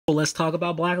But let's talk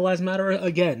about Black Lives Matter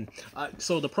again.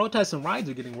 So the protests and riots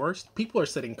are getting worse. People are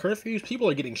setting curfews. People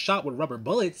are getting shot with rubber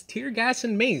bullets, tear gas,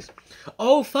 and mace.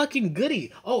 Oh, fucking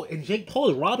goody. Oh, and Jake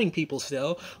Paul is robbing people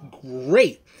still.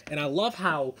 Great. And I love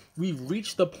how we've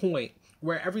reached the point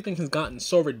where everything has gotten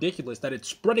so ridiculous that it's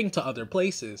spreading to other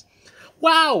places.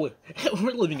 Wow,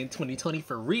 we're living in 2020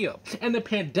 for real, and the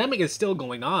pandemic is still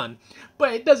going on,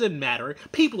 but it doesn't matter.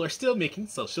 People are still making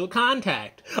social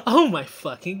contact. Oh my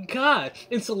fucking god,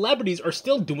 and celebrities are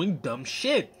still doing dumb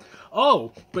shit.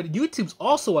 Oh, but YouTube's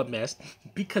also a mess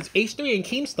because H3 and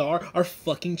Keemstar are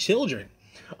fucking children.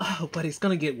 Oh, but it's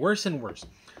gonna get worse and worse.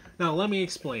 Now let me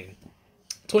explain.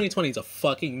 2020 is a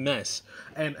fucking mess,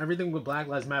 and everything with Black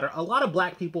Lives Matter, a lot of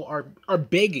black people are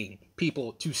begging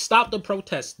people to stop the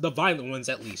protests, the violent ones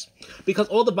at least, because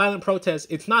all the violent protests,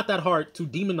 it's not that hard to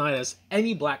demonize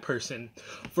any black person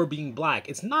for being black.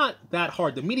 It's not that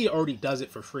hard. The media already does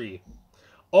it for free.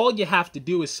 All you have to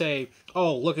do is say,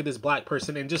 oh, look at this black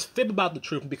person, and just fib about the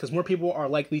truth, because more people are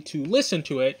likely to listen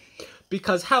to it.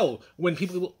 Because hell, when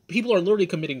people are literally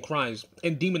committing crimes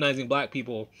and demonizing black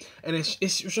people, and it's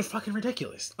just fucking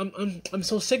ridiculous. I'm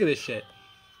so sick of this shit.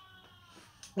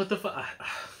 What the fuck?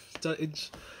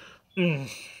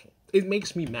 It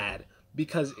makes me mad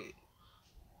because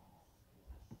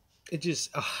it just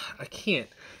I can't.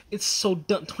 It's so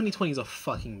dumb. 2020 is a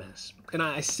fucking mess, and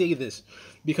I say this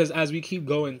because as we keep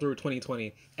going through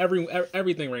 2020,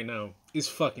 everything right now is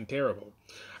fucking terrible.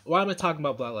 Why am I talking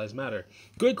about Black Lives Matter?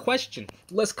 Good question.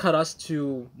 Let's cut us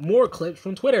to more clips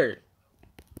from Twitter.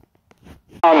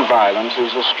 Nonviolence is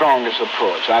the strongest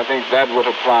approach. I think that would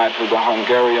apply to the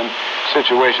Hungarian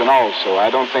situation also.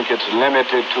 I don't think it's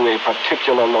limited to a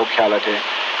particular locality.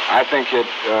 I think it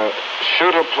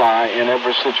should apply in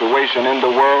every situation in the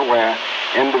world where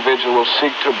individuals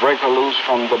seek to break loose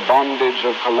from the bondage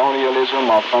of colonialism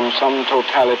or from some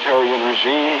totalitarian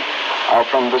regime or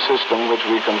from the system which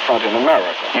we confront in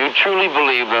America. You truly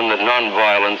believe, then, that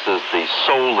nonviolence is the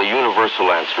sole, the universal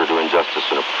answer to injustice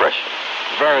and oppression?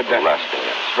 Very definitely.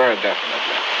 Very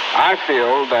definitely. I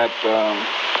feel that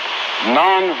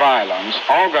nonviolence,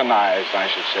 organized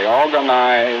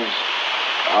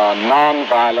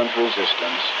nonviolent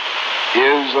resistance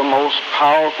is the most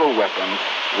powerful weapon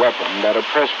that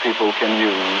oppressed people can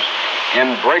use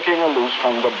in breaking loose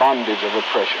from the bondage of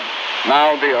oppression.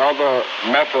 Now, the other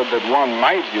method that one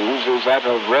might use is that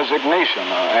of resignation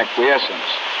or acquiescence.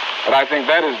 But I think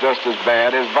that is just as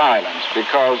bad as violence,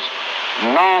 because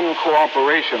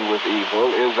non-cooperation with evil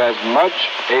is as much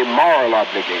a moral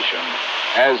obligation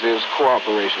as is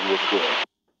cooperation with good.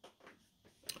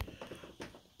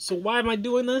 So why am I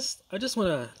doing this? I just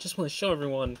wanna show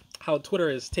everyone how Twitter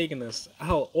is taking this.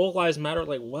 How all lives matter.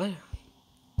 Like what?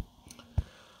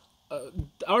 I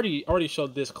already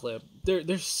showed this clip.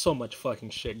 There's so much fucking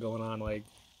shit going on. Like,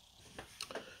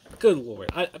 good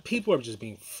lord, people are just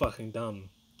being fucking dumb.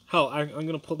 Hell, I'm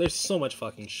gonna pull. There's so much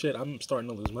fucking shit. I'm starting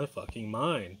to lose my fucking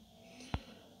mind.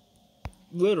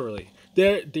 Literally,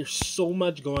 there's so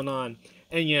much going on,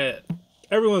 and yet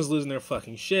everyone's losing their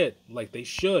fucking shit like they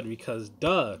should, because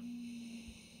duh.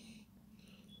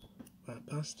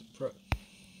 It's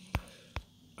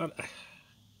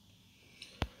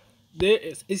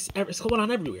going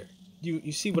on everywhere.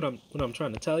 You see what I'm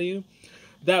trying to tell you?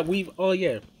 That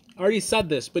I already said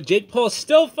this, but Jake Paul's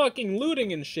still fucking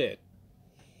looting and shit.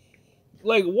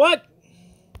 Like what?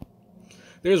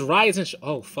 There's riots and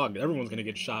oh fuck, everyone's gonna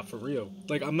get shot for real.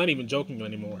 Like, I'm not even joking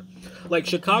anymore. Like,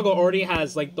 Chicago already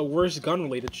has like the worst gun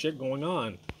related shit going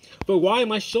on. But why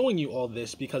am I showing you all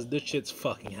this? Because this shit's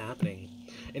fucking happening.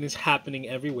 And it's happening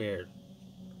everywhere.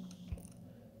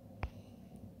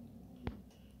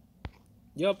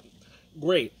 Yep.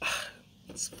 Great.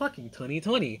 It's fucking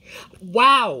 2020.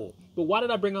 Wow. But why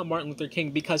did I bring up Martin Luther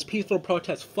King? Because peaceful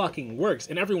protest fucking works,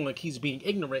 and everyone keeps being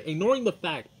ignorant, ignoring the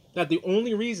fact that the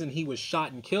only reason he was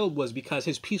shot and killed was because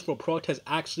his peaceful protest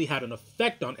actually had an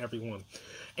effect on everyone.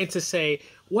 And to say,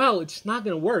 well, it's not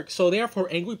going to work, so therefore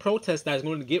angry protest that is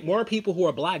going to get more people who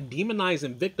are black demonized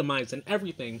and victimized and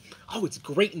everything, oh, it's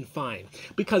great and fine.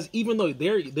 Because even though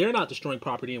they're not destroying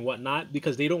property and whatnot,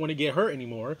 because they don't want to get hurt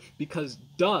anymore, because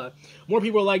duh, more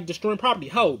people are like destroying property.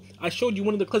 Hell, I showed you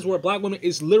one of the clips where a black woman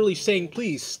is literally saying,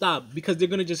 please stop, because they're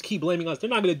going to just keep blaming us. They're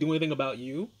not going to do anything about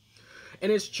you.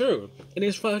 And it's true. And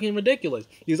it's fucking ridiculous.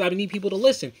 Because I need people to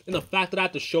listen. And the fact that I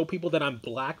have to show people that I'm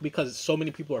black because so many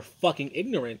people are fucking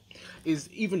ignorant is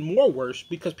even more worse,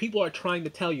 because people are trying to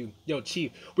tell you, yo,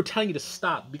 Chief, we're telling you to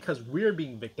stop because we're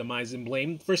being victimized and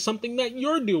blamed for something that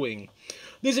you're doing.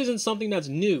 This isn't something that's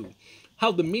new.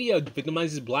 How the media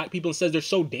victimizes black people and says they're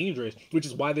so dangerous, which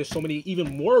is why there's so many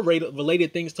even more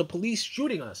related things to police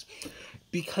shooting us.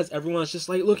 because everyone's just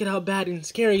like, look at how bad and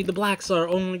scary the blacks are.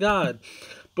 Oh my god.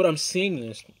 But I'm saying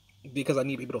this because I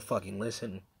need people to fucking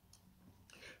listen.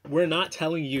 We're not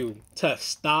telling you to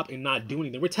stop and not do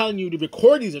anything. We're telling you to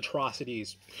record these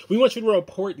atrocities. We want you to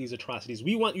report these atrocities.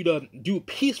 We want you to do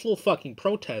peaceful fucking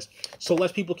protest so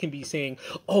less people can be saying,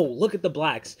 oh, look at the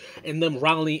blacks, and them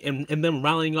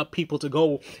rallying up people to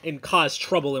go and cause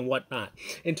trouble and whatnot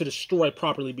and to destroy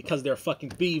properly because they're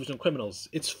fucking thieves and criminals.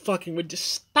 It's fucking, just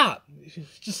stop.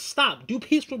 Just stop. Do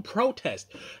peaceful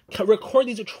protest. Record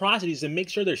these atrocities and make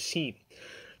sure they're seen.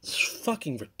 It's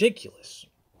fucking ridiculous.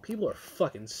 People are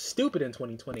fucking stupid in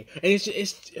 2020, and it's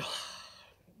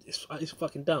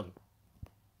fucking dumb.